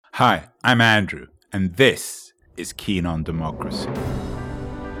Hi, I'm Andrew, and this is Keen on Democracy.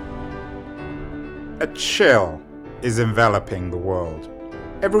 A chill is enveloping the world.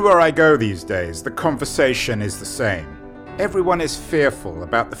 Everywhere I go these days, the conversation is the same. Everyone is fearful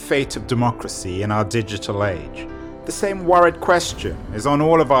about the fate of democracy in our digital age. The same worried question is on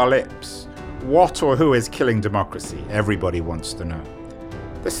all of our lips. What or who is killing democracy? Everybody wants to know.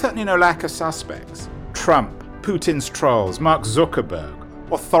 There's certainly no lack of suspects. Trump, Putin's trolls, Mark Zuckerberg,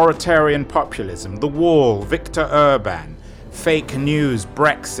 authoritarian populism, the wall, Viktor Orban, fake news,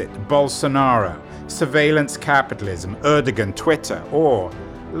 Brexit, Bolsonaro, surveillance capitalism, Erdogan, Twitter, or,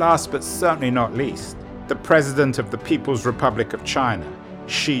 last but certainly not least, the President of the People's Republic of China,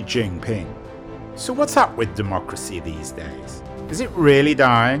 Xi Jinping. So what's up with democracy these days? Is it really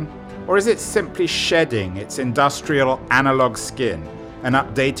dying? Or is it simply shedding its industrial analog skin and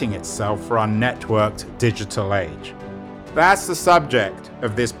updating itself for our networked digital age? That's the subject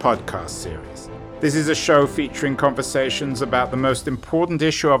of this podcast series. This is a show featuring conversations about the most important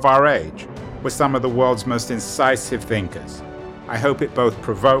issue of our age with some of the world's most incisive thinkers. I hope it both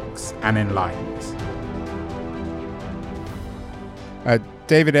provokes and enlightens.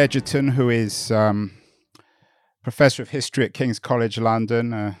 David Edgerton, who is Professor of History at King's College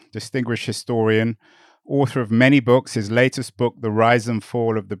London, a distinguished historian, author of many books. His latest book, The Rise and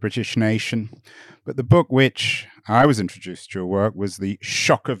Fall of the British Nation. But the book which I was introduced to your work was The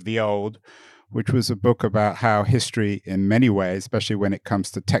Shock of the Old, which was a book about how history, in many ways, especially when it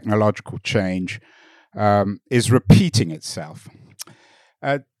comes to technological change, is repeating itself.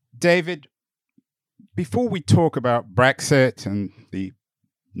 David, before we talk about Brexit and the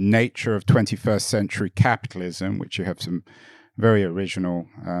nature of 21st century capitalism, which you have some very original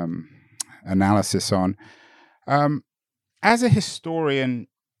analysis on, as a historian,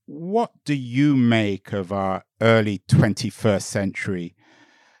 what do you make of our early 21st century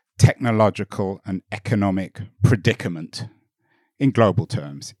technological and economic predicament in global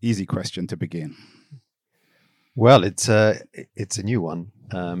terms? Easy question to begin. Well, it's a new one,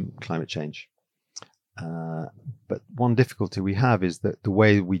 climate change. But one difficulty we have is that the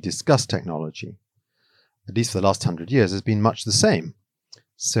way we discuss technology, at least for the last 100 years, has been much the same.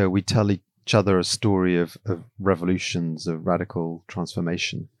 So we tell each other a story of revolutions, of radical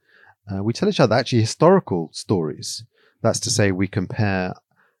transformation. We tell each other actually historical stories. That's to say, we compare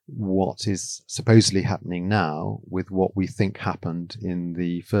what is supposedly happening now with what we think happened in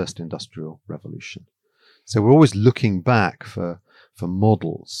the first industrial revolution. So we're always looking back for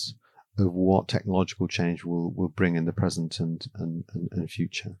models of what technological change will bring in the present and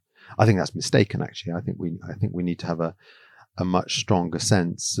future. I think that's mistaken, actually. I think we need to have a much stronger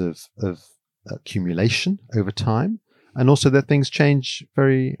sense of accumulation over time, and also that things change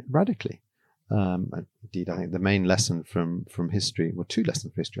very radically. Indeed, I think the main lesson from history, well, two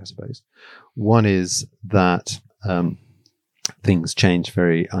lessons from history, I suppose. One is that things change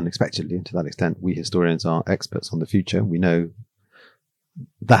very unexpectedly, and to that extent, we historians are experts on the future. We know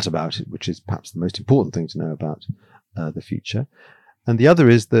that about it, which is perhaps the most important thing to know about the future. And the other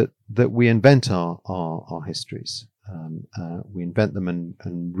is that we invent our histories. We invent them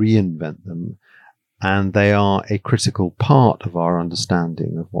and reinvent them, and they are a critical part of our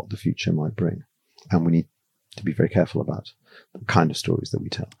understanding of what the future might bring. And we need to be very careful about the kind of stories that we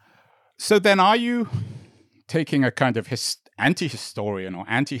tell. So then are you taking a kind of anti-historian or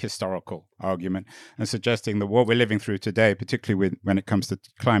anti-historical argument and suggesting that what we're living through today, particularly when it comes to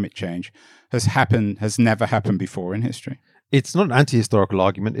climate change, has never happened before in history? It's not an anti-historical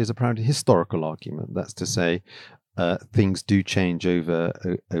argument, it's apparently a historical argument. That's to say, things do change over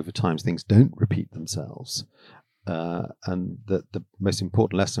time. Things don't repeat themselves. And the most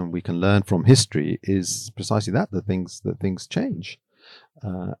important lesson we can learn from history is precisely that things change,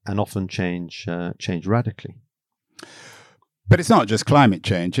 and often change radically. But it's not just climate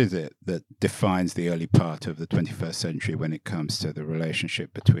change, is it, that defines the early part of the 21st century when it comes to the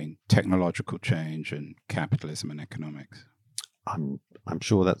relationship between technological change and capitalism and economics? I'm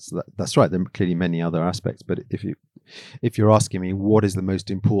sure that's right. There are clearly many other aspects, but if you're asking me what is the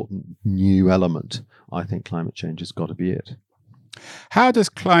most important new element, I think climate change has got to be it. How does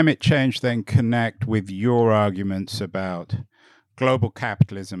climate change then connect with your arguments about global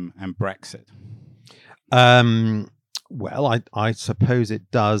capitalism and Brexit? Well, I suppose it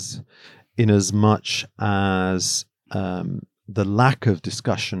does, in as much as the lack of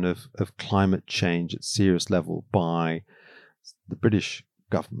discussion of climate change at serious level by the British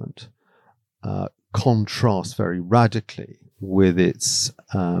government contrasts very radically with its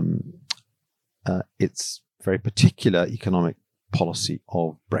very particular economic policy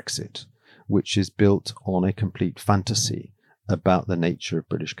of Brexit, which is built on a complete fantasy about the nature of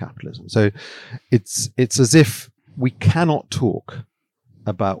British capitalism. So it's as if we cannot talk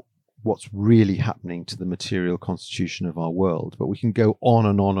about what's really happening to the material constitution of our world, but we can go on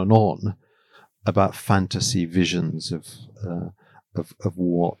and on and on about fantasy visions of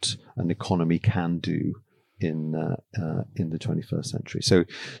what an economy can do in the 21st century. So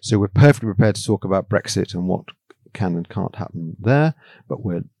we're perfectly prepared to talk about Brexit and what can and can't happen there, but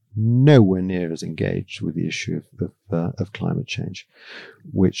we're nowhere near as engaged with the issue of climate change,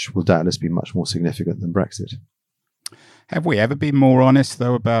 which will doubtless be much more significant than Brexit. Have we ever been more honest,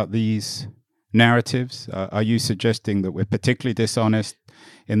 though, about these narratives? Are you suggesting that we're particularly dishonest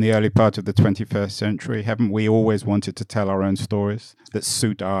in the early part of the 21st century? Haven't we always wanted to tell our own stories that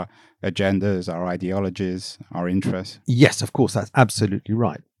suit our agendas, our ideologies, our interests? Yes, of course, that's absolutely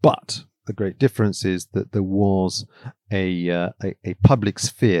right. But the great difference is that there was a public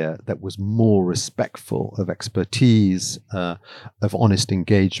sphere that was more respectful of expertise, of honest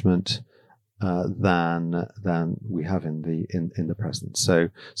engagement, than we have in the present. So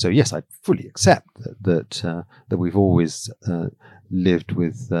yes, I fully accept that we've always lived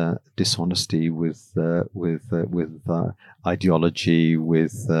with dishonesty, with ideology,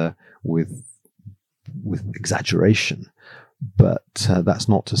 with exaggeration. But that's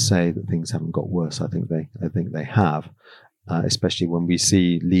not to say that things haven't got worse. I think they have, especially when we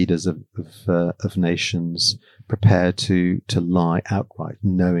see leaders of nations prepared to lie outright,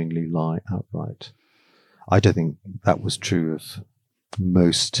 knowingly lie outright. I don't think that was true of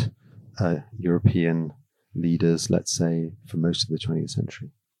most European leaders, let's say, for most of the 20th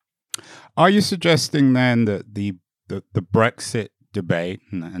century. Are you suggesting then that the Brexit debate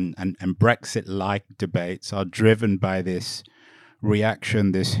and Brexit-like debates are driven by this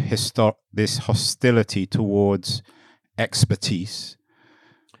reaction, this hostility towards expertise?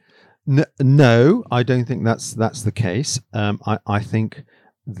 No, I don't think that's the case. I think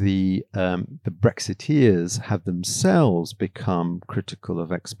the Brexiteers have themselves become critical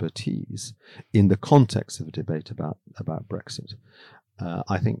of expertise in the context of a debate about Brexit.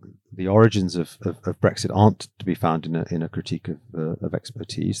 I think the origins of Brexit aren't to be found in a critique of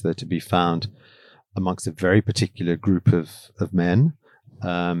expertise. They're to be found amongst a very particular group of men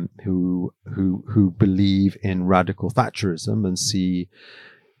who believe in radical Thatcherism and see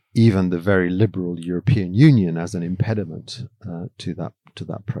even the very liberal European Union as an impediment to that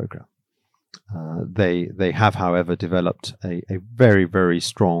program. They have, however, developed a very, very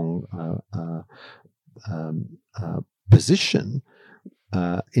strong position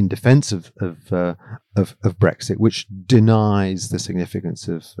in defence of Brexit, which denies the significance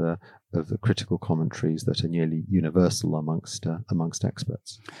of the critical commentaries that are nearly universal amongst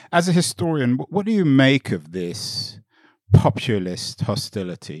experts. As a historian, what do you make of this populist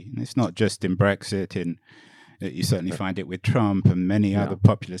hostility? And it's not just in Brexit. You certainly find it with Trump and many other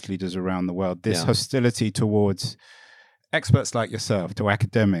populist leaders around the world. This hostility towards experts like yourself, to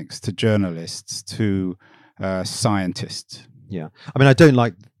academics, to journalists, to scientists. Yeah, I mean, I don't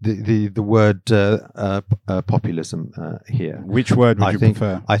like the word populism here. Which word would you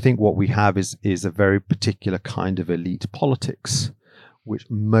prefer? I think what we have is a very particular kind of elite politics, which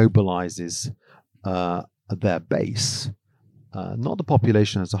mobilizes their base, not the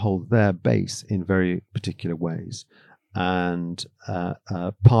population as a whole, their base in very particular ways. And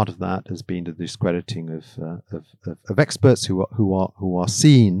part of that has been the discrediting of experts who are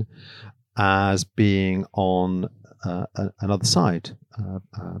seen as being on another side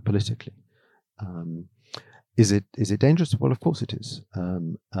politically. Is it dangerous? Well, of course it is.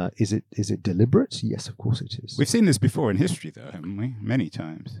 Is it deliberate? Yes, of course it is. We've seen this before in history, though, haven't we? Many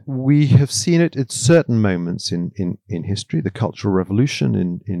times. We have seen it at certain moments in history. The Cultural Revolution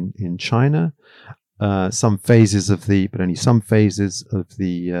in China, some phases but only some phases of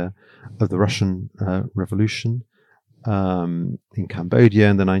the Russian Revolution. In Cambodia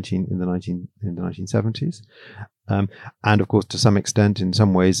in the 1970s, and of course to some extent, in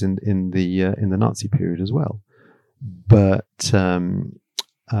some ways, in the Nazi period as well. But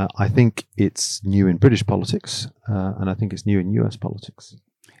I think it's new in British politics, and I think it's new in US politics.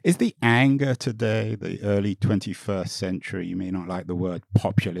 Is the anger today, the early 21st century, you may not like the word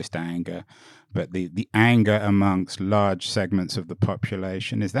populist anger, but the anger amongst large segments of the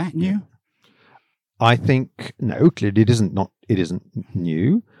population, is that new? I think no, clearly it isn't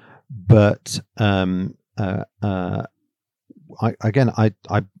new, but I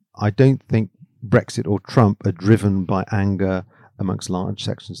don't think Brexit or Trump are driven by anger amongst large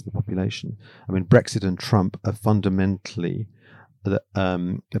sections of the population. I mean, Brexit and Trump are fundamentally the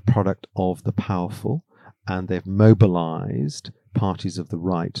product of the powerful, and they've mobilized parties of the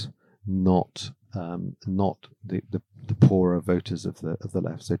right, not not the poorer voters of the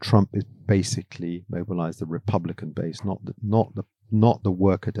left. So Trump is basically mobilized the Republican base, not the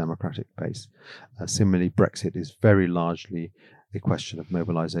worker Democratic base. Similarly, Brexit is very largely a question of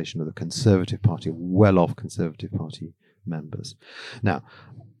mobilization of the Conservative Party, well-off Conservative Party members. Now,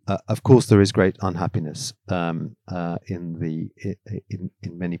 of course, there is great unhappiness in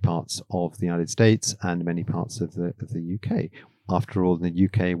many parts of the United States and many parts of the UK. After all, in the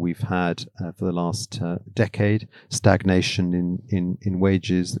UK, we've had for the last decade stagnation in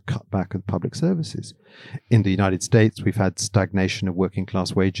wages, the cutback of public services. In the United States, we've had stagnation of working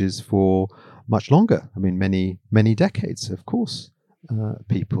class wages for much longer. I mean, many decades. Of course,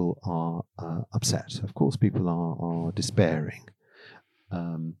 people are upset. Of course, people are despairing.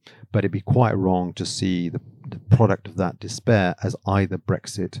 But it'd be quite wrong to see the product of that despair as either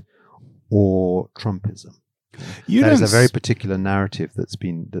Brexit or Trumpism. That is a very particular narrative that's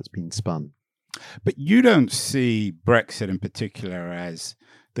been spun. But you don't see Brexit in particular as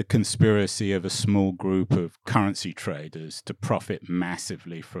the conspiracy of a small group of currency traders to profit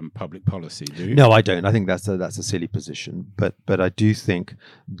massively from public policy, do you? No, I don't. I think that's a silly position. But I do think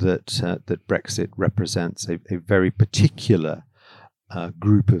that Brexit represents a very particular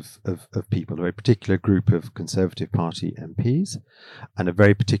group of people, a very particular group of Conservative Party MPs, and a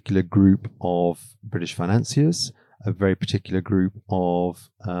very particular group of British financiers, a very particular group of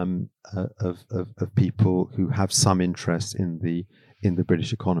people who have some interest in the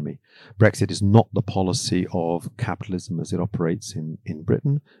British economy. Brexit is not the policy of capitalism as it operates in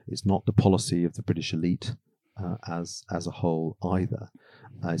Britain. It's not the policy of the British elite as a whole either.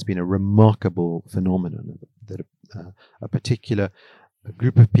 It's been a remarkable phenomenon that a particular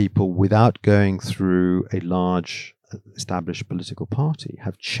group of people, without going through a large established political party,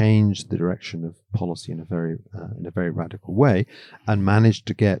 have changed the direction of policy in a very radical way, and managed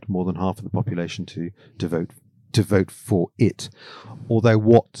to get more than half of the population to vote for it. Although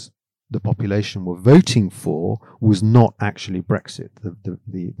what the population were voting for was not actually Brexit. The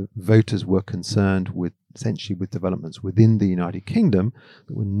voters were concerned essentially with developments within the United Kingdom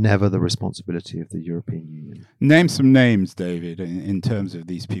that were never the responsibility of the European Union. Name some names, David, in terms of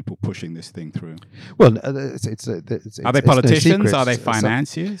these people pushing this thing through. Well, are they politicians? Are they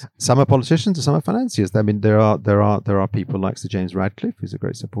financiers? Some are politicians and some are financiers. I mean, there are people like Sir James Radcliffe, who's a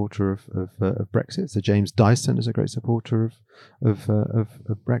great supporter of Brexit. Sir James Dyson is a great supporter of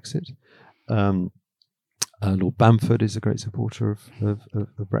Brexit. Lord Bamford is a great supporter of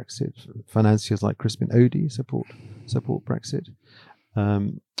Brexit. Financiers like Crispin Odey support Brexit.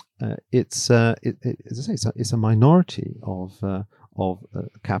 It's a minority of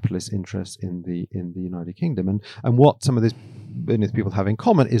capitalist interests in the United Kingdom, and what some of these people have in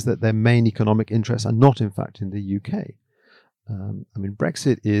common is that their main economic interests are not, in fact, in the UK. I mean,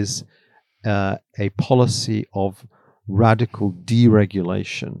 Brexit is a policy of radical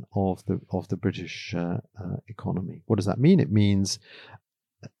deregulation of the British economy. What does that mean? It means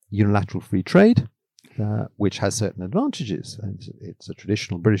unilateral free trade, which has certain advantages. And it's a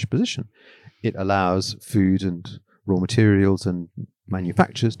traditional British position. It allows food and raw materials and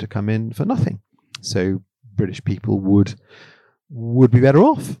manufacturers to come in for nothing. So British people would be better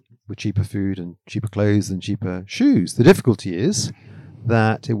off with cheaper food and cheaper clothes and cheaper shoes. The difficulty is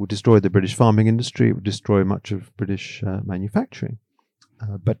that it would destroy the British farming industry, it would destroy much of British manufacturing.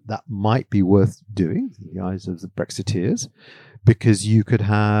 But that might be worth doing in the eyes of the Brexiteers, because you could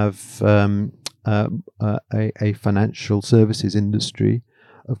have a financial services industry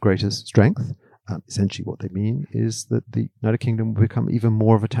of greater strength. Essentially what they mean is that the United Kingdom will become even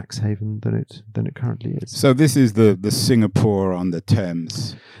more of a tax haven than it currently is. So this is the Singapore on the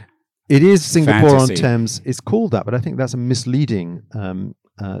Thames. It is Singapore fantasy. on Thames. It's called that, but I think that's a misleading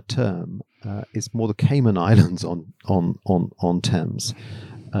term. It's more the Cayman Islands on Thames,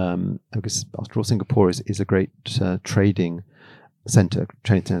 because after all, Singapore is a great trading centre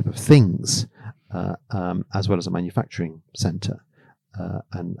of things, as well as a manufacturing centre,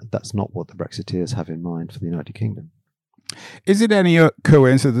 and that's not what the Brexiteers have in mind for the United Kingdom. Is it any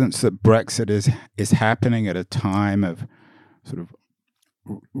coincidence that Brexit is happening at a time of sort of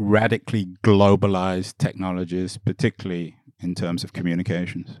radically globalized technologies, particularly in terms of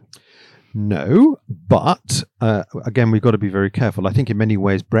communications? No, but again, we've got to be very careful. I think in many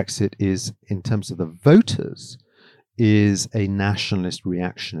ways Brexit is, in terms of the voters, is a nationalist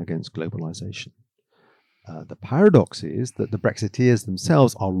reaction against globalization. The paradox is that the Brexiteers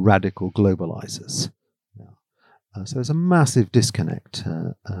themselves are radical globalizers. So there's a massive disconnect.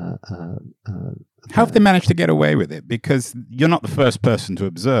 How have they managed to get away with it? Because you're not the first person to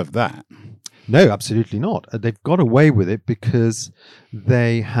observe that. No, absolutely not. They've got away with it because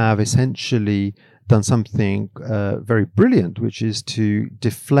they have essentially done something very brilliant, which is to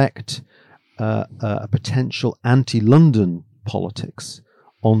deflect a potential anti-London politics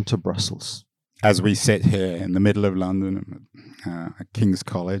onto Brussels. As we sit here in the middle of London, at King's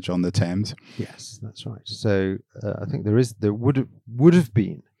College on the Thames. Yes, that's right. So I think there would have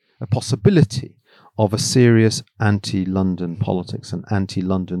been a possibility of a serious anti-London politics and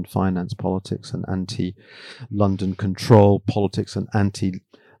anti-London finance politics and anti-London control politics and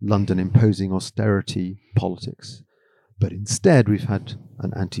anti-London imposing austerity politics. But instead, we've had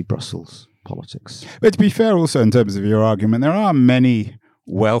an anti-Brussels politics. But to be fair also, in terms of your argument, there are many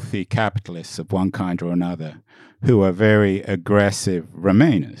wealthy capitalists of one kind or another who are very aggressive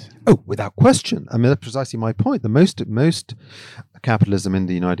Remainers. Oh, without question. I mean, that's precisely my point. The most capitalism in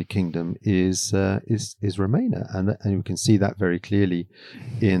the United Kingdom is Remainer, and we can see that very clearly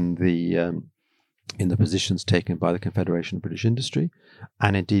in the positions taken by the Confederation of British Industry,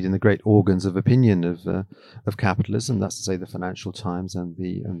 and indeed in the great organs of opinion of capitalism. That's to say, the Financial Times and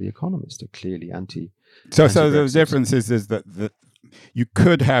the Economist are clearly anti. So the difference is that you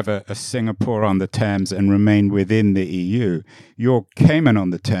could have a Singapore on the Thames and remain within the EU. Your Cayman on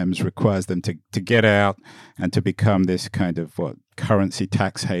the Thames requires them to get out and to become this kind of currency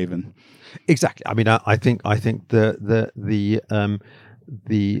tax haven. Exactly. I mean, I think the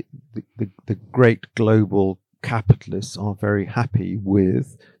great global capitalists are very happy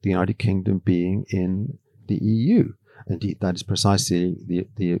with the United Kingdom being in the EU. Indeed, that is precisely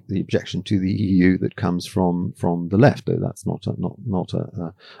the objection to the EU that comes from the left. Though that's not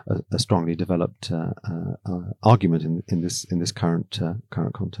a strongly developed argument in this current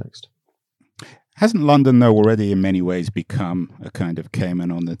context. Hasn't London, though, already in many ways become a kind of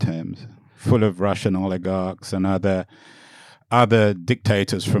Cayman on the Thames, full of Russian oligarchs and other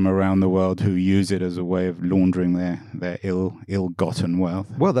dictators from around the world who use it as a way of laundering their ill-gotten wealth?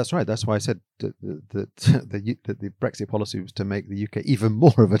 Well, that's right. That's why I said that the Brexit policy was to make the UK even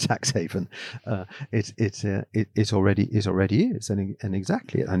more of a tax haven. It already is, and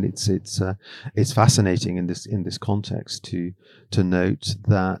exactly, and it's fascinating in this context to note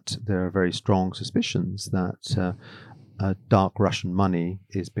that there are very strong suspicions that dark Russian money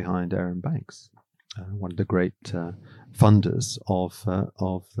is behind Arron Banks. One of the great funders of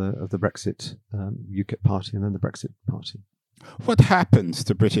the Brexit UKIP party and then the Brexit party. What happens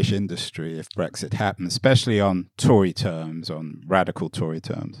to British industry if Brexit happens, especially on Tory terms, on radical Tory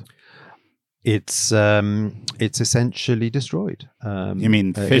terms? It's essentially destroyed. You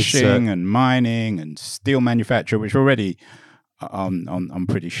mean fishing and mining and steel manufacture, which are already on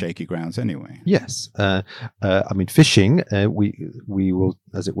pretty shaky grounds anyway. Yes. I mean, fishing, we will,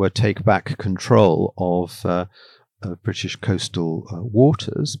 as it were, take back control of British coastal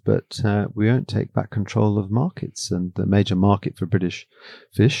waters, but we won't take back control of markets. And the major market for British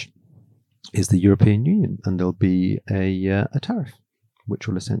fish is the European Union, and there'll be a tariff which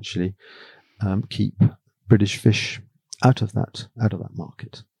will essentially keep British fish out of that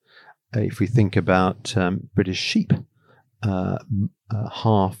market. If we think about British sheep,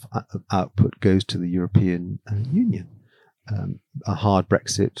 half of output goes to the European Union. A hard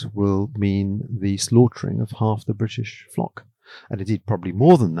Brexit will mean the slaughtering of half the British flock. And indeed, probably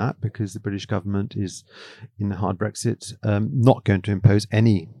more than that, because the British government is, in a hard Brexit, not going to impose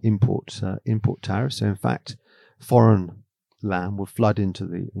any import tariffs. So, in fact, foreign lamb will flood into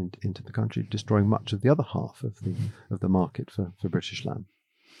the country, destroying much of the other half of the market for British lamb.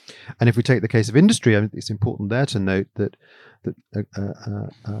 And if we take the case of industry, I mean, it's important there to note that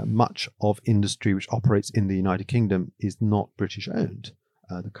much of industry which operates in the United Kingdom is not British owned.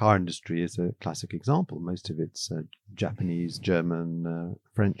 The car industry is a classic example. Most of it's Japanese, German,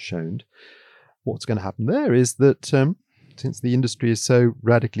 French owned. What's going to happen there is that since the industry is so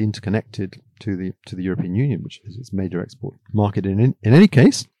radically interconnected to the European Union, which is its major export market in any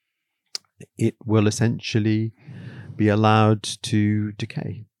case, it will essentially be allowed to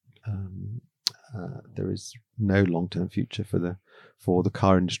decay. There is no long-term future for the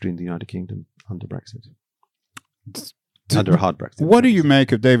car industry in the United Kingdom under Brexit. Under a hard Brexit. What do you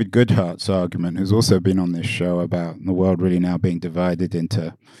make of David Goodhart's argument, who's also been on this show, about the world really now being divided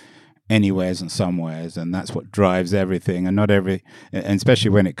into anywheres and somewheres, and that's what drives everything, and and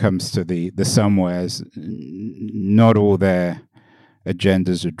especially when it comes to the somewheres, not all their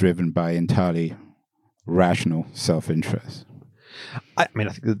agendas are driven by entirely rational self-interest? I mean,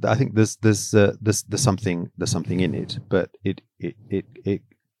 I think there's something in it, but it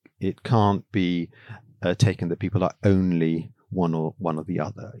can't be taken that people are only one or the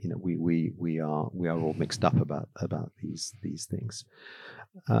other. We are all mixed up about these things.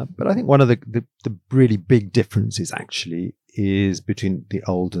 But I think one of the really big differences actually is between the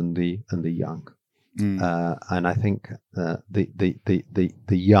old and the young. And I think the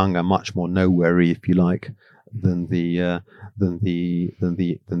young are much more know-wary, if you like, than the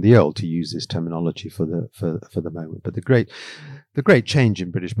old, to use this terminology for the moment. But the great change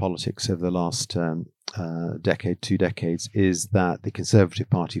in British politics over the last decade, 2 decades, is that the Conservative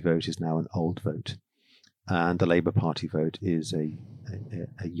Party vote is now an old vote, and the Labour Party vote is a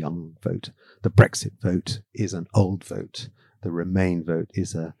young vote. The Brexit vote is an old vote. The Remain vote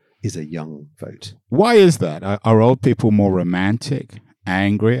is a young vote. Why is that? Are old people more romantic,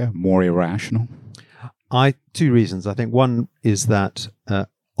 angrier, more irrational? 2 reasons. I think one is that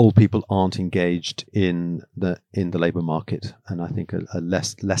old people aren't engaged in the labour market, and I think are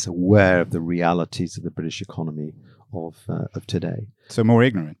less aware of the realities of the British economy of today. So more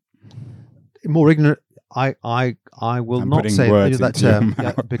ignorant. More ignorant. I will not say that term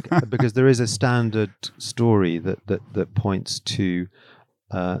because there is a standard story that points to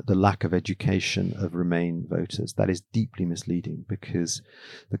the lack of education of Remain voters. That is deeply misleading, because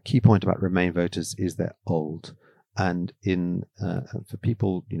the key point about Remain voters is they're old, and for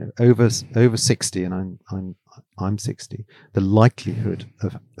people over 60, and I'm 60, the likelihood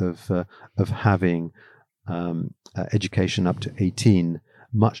of having education up to 18,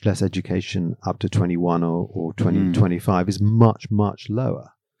 much less education up to 21 or 25 is much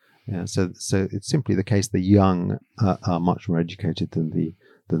lower. Yeah, so it's simply the case the young are much more educated than the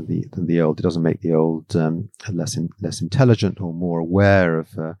old. It doesn't make the old less intelligent or more aware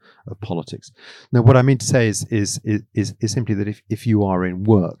of politics. Now, what I mean to say is simply that if you are in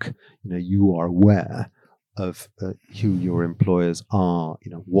work, you are aware of who your employers are,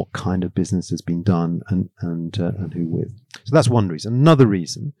 what kind of business has been done and who with. So that's one reason. Another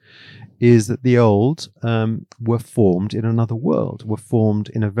reason is that the old were formed in another world, were formed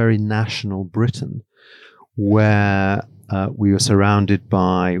in a very national Britain, where we were surrounded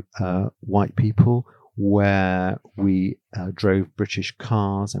by white people, where we drove British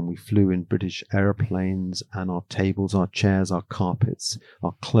cars and we flew in British aeroplanes, and our tables, our chairs, our carpets,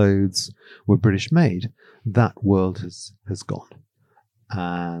 our clothes were British made. That world has gone.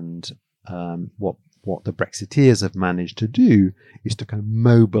 And what the Brexiteers have managed to do is to kind of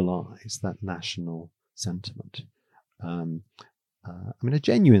mobilize that national sentiment. A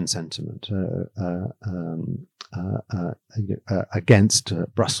genuine sentiment against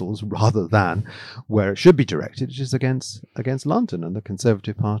Brussels, rather than where it should be directed, which is against London and the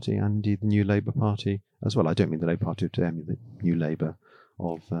Conservative Party, and indeed the New Labour Party as well. I don't mean the Labour Party of today, I mean the New Labour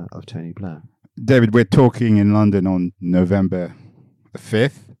of Tony Blair. David, we're talking in London on November the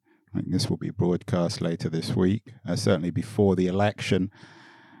 5th. I think this will be broadcast later this week, certainly before the election.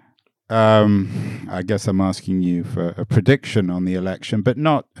 I guess I'm asking you for a prediction on the election, but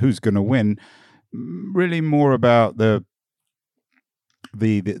not who's going to win. Really, more about the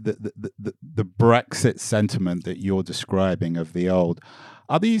Brexit sentiment that you're describing of the old.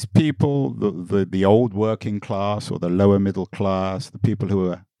 Are these people the old working class or the lower middle class, the people who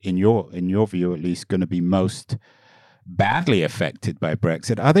are, in your view at least, going to be most badly affected by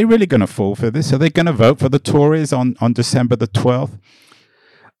Brexit? Are they really going to fall for this? Are they going to vote for the Tories on December the 12th?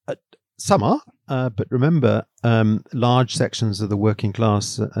 Some are, but remember, large sections of the working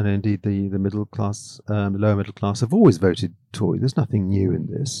class and indeed the middle class, lower middle class, have always voted Tory. There's nothing new in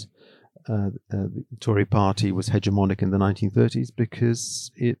this. The Tory party was hegemonic in the 1930s because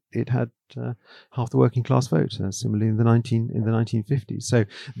it had half the working class vote. Similarly, in the 1950s. So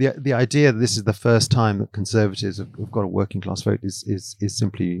the idea that this is the first time that Conservatives have got a working class vote is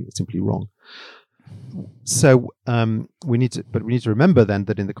simply wrong. So we need to remember then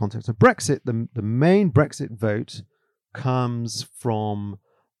that in the context of Brexit, the main Brexit vote comes from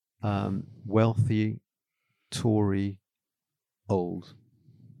wealthy Tory old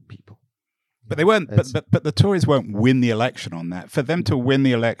people. But they won't. But the Tories won't win the election on that. For them to win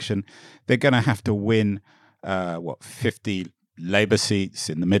the election, they're going to have to win 50 Labour seats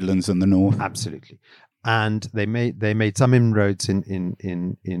in the Midlands and the North. Absolutely. And they made some inroads in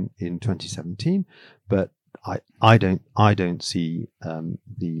 2017, but I don't see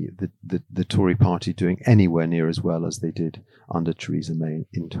the Tory party doing anywhere near as well as they did under Theresa May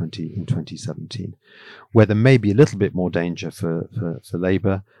in 2017. Where there may be a little bit more danger for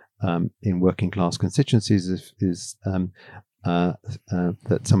Labour in working class constituencies is that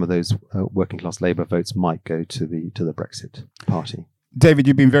some of those working class Labour votes might go to the Brexit party. David,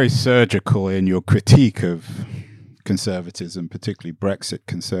 you've been very surgical in your critique of conservatism, particularly Brexit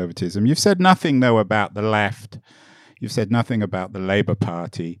conservatism. You've said nothing, though, about the left. You've said nothing about the Labour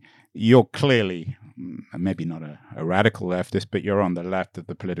Party. You're clearly, maybe not a radical leftist, but you're on the left of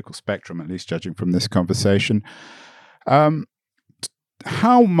the political spectrum, at least judging from this conversation.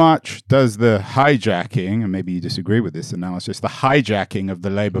 How much does the hijacking, and maybe you disagree with this analysis, the hijacking of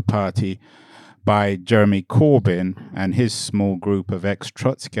the Labour Party by Jeremy Corbyn and his small group of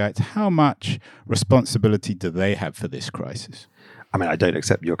ex-Trotskyites, how much responsibility do they have for this crisis? I mean, I don't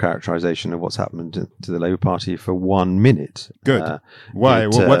accept your characterization of what's happened to the Labour Party for 1 minute. Good. Why?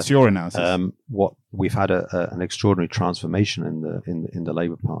 What's your analysis? What we've had an extraordinary transformation in the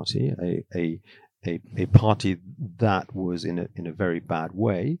Labour Party, a party that was in a very bad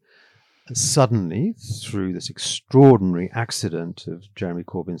way. Suddenly, through this extraordinary accident of Jeremy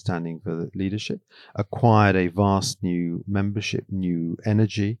Corbyn standing for the leadership, acquired a vast new membership, new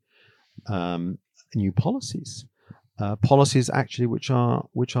energy, new policies. Policies actually which are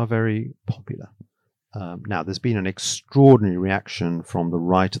very popular. Now, there's been an extraordinary reaction from the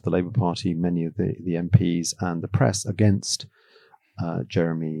right of the Labour Party, many of the MPs and the press against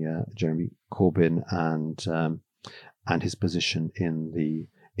Jeremy Corbyn and his position in the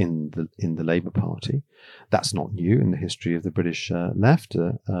Labour Party. That's not new in the history of the British left.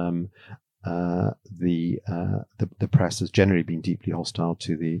 The press has generally been deeply hostile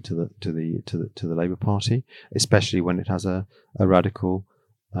to the Labour Party, especially when it has a radical,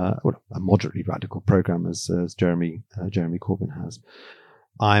 a moderately radical program as Jeremy Corbyn has.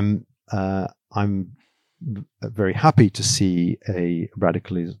 I'm very happy to see a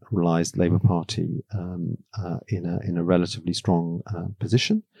radicalised Labour Party in a relatively strong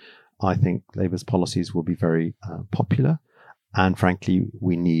position. I think Labour's policies will be very popular, and frankly,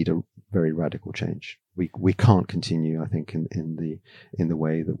 we need a very radical change. We can't continue, I think, in the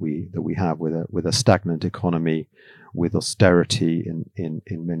way that we have with a stagnant economy, with austerity in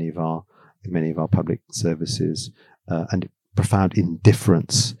many of our public services, and profound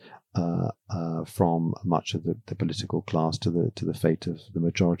indifference from much of the political class to the fate of the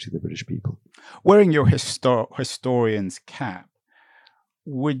majority of the British people. Wearing your historian's cap,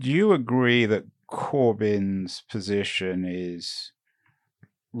 would you agree that Corbyn's position is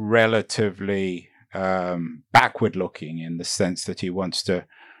relatively backward-looking in the sense that he wants to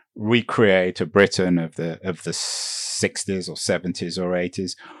recreate a Britain of the 60s or 70s or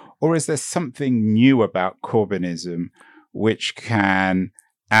 80s, or is there something new about Corbynism which can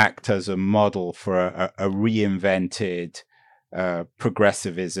act as a model for a reinvented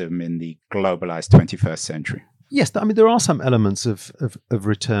progressivism in the globalized 21st century? Yes, I mean there are some elements of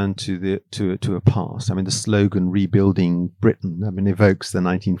return to a past. I mean the slogan "Rebuilding Britain" evokes the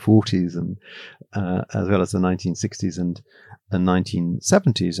 1940s and as well as the 1960s and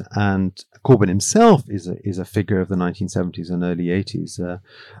 1970s. And Corbyn himself is a figure of the 1970s and early 80s, a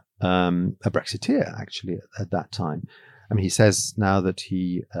Brexiteer actually at that time. I mean, he says now that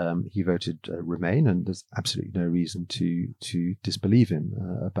he voted Remain, and there's absolutely no reason to disbelieve him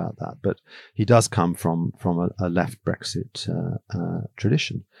about that. But he does come from a left Brexit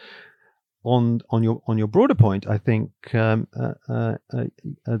tradition. On your broader point, I think there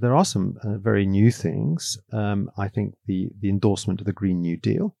are some very new things. I think the endorsement of the Green New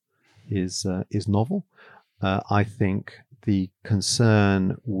Deal is novel. I think the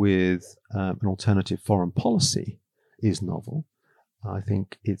concern with an alternative foreign policy is novel. I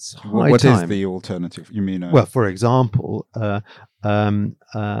think it's high time. What is the alternative? You mean? Well, for example,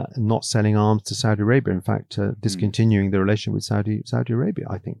 not selling arms to Saudi Arabia. In fact, discontinuing the relation with Saudi Arabia.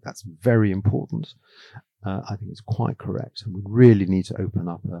 I think that's very important. I think it's quite correct, and we really need to open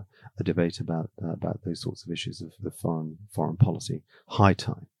up a debate about those sorts of issues of the foreign policy. High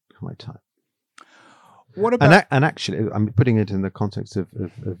time. What about and actually, I'm putting it in the context of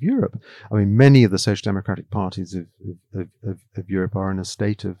Europe. I mean, many of the social democratic parties of Europe are in a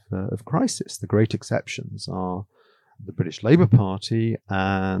state of crisis. The great exceptions are the British Labour Party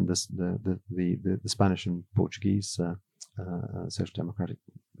and the Spanish and Portuguese social democratic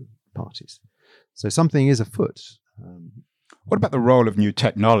parties. So something is afoot. What about the role of new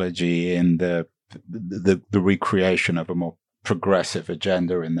technology in the recreation of a more progressive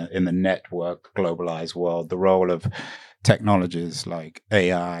agenda in the network globalized world, the role of technologies like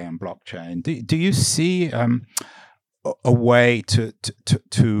AI and blockchain? Do you see a way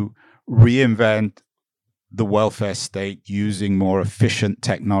to reinvent the welfare state using more efficient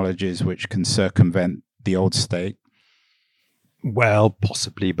technologies which can circumvent the old state? Well,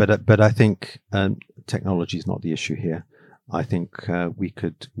 possibly, but I think technology is not the issue here. I think we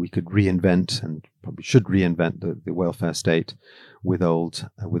could reinvent, and probably should reinvent, the welfare state with old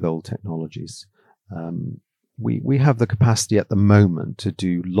technologies. we have the capacity at the moment to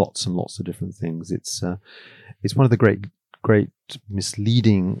do lots and lots of different things. It's one of the great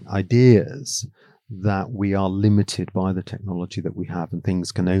misleading ideas that we are limited by the technology that we have and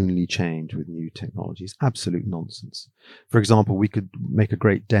things can only change with new technologies. Absolute nonsense. For example, we could make a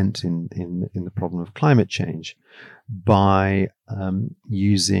great dent in the problem of climate change by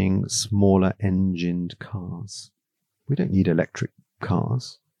using smaller engined cars. We don't need electric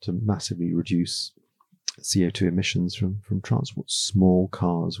cars to massively reduce CO2 emissions from transport. Small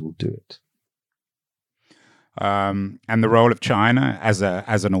cars will do it. And the role of China as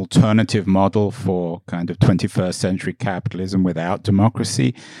an alternative model for kind of 21st century capitalism without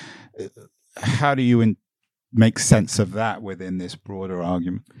democracy. How do you make sense of that within this broader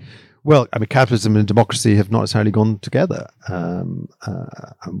argument? Well, I mean, capitalism and democracy have not necessarily gone together.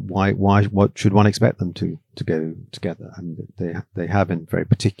 What should one expect them to go together? I mean, they have in very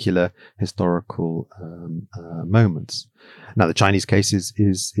particular historical moments. Now, the Chinese case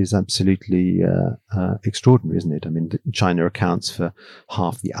is absolutely extraordinary, isn't it? I mean, China accounts for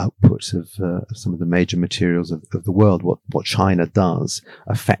half the output of some of the major materials of the world. What China does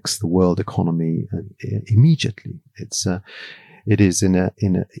affects the world economy immediately. It is in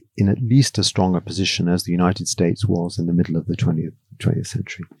at least as strong a position as the United States was in the middle of the 20th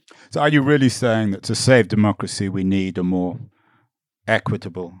century. So are you really saying that to save democracy, we need a more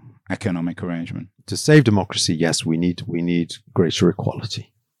equitable economic arrangement? To save democracy, yes, we need greater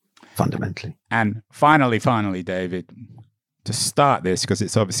equality, fundamentally. And finally, David, to start this, because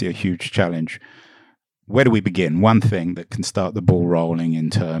it's obviously a huge challenge, where do we begin? One thing that can start the ball rolling in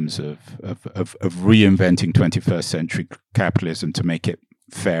terms of reinventing 21st century capitalism to make it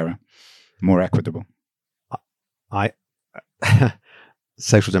fairer, more equitable.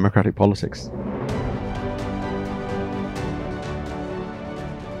 Social democratic politics.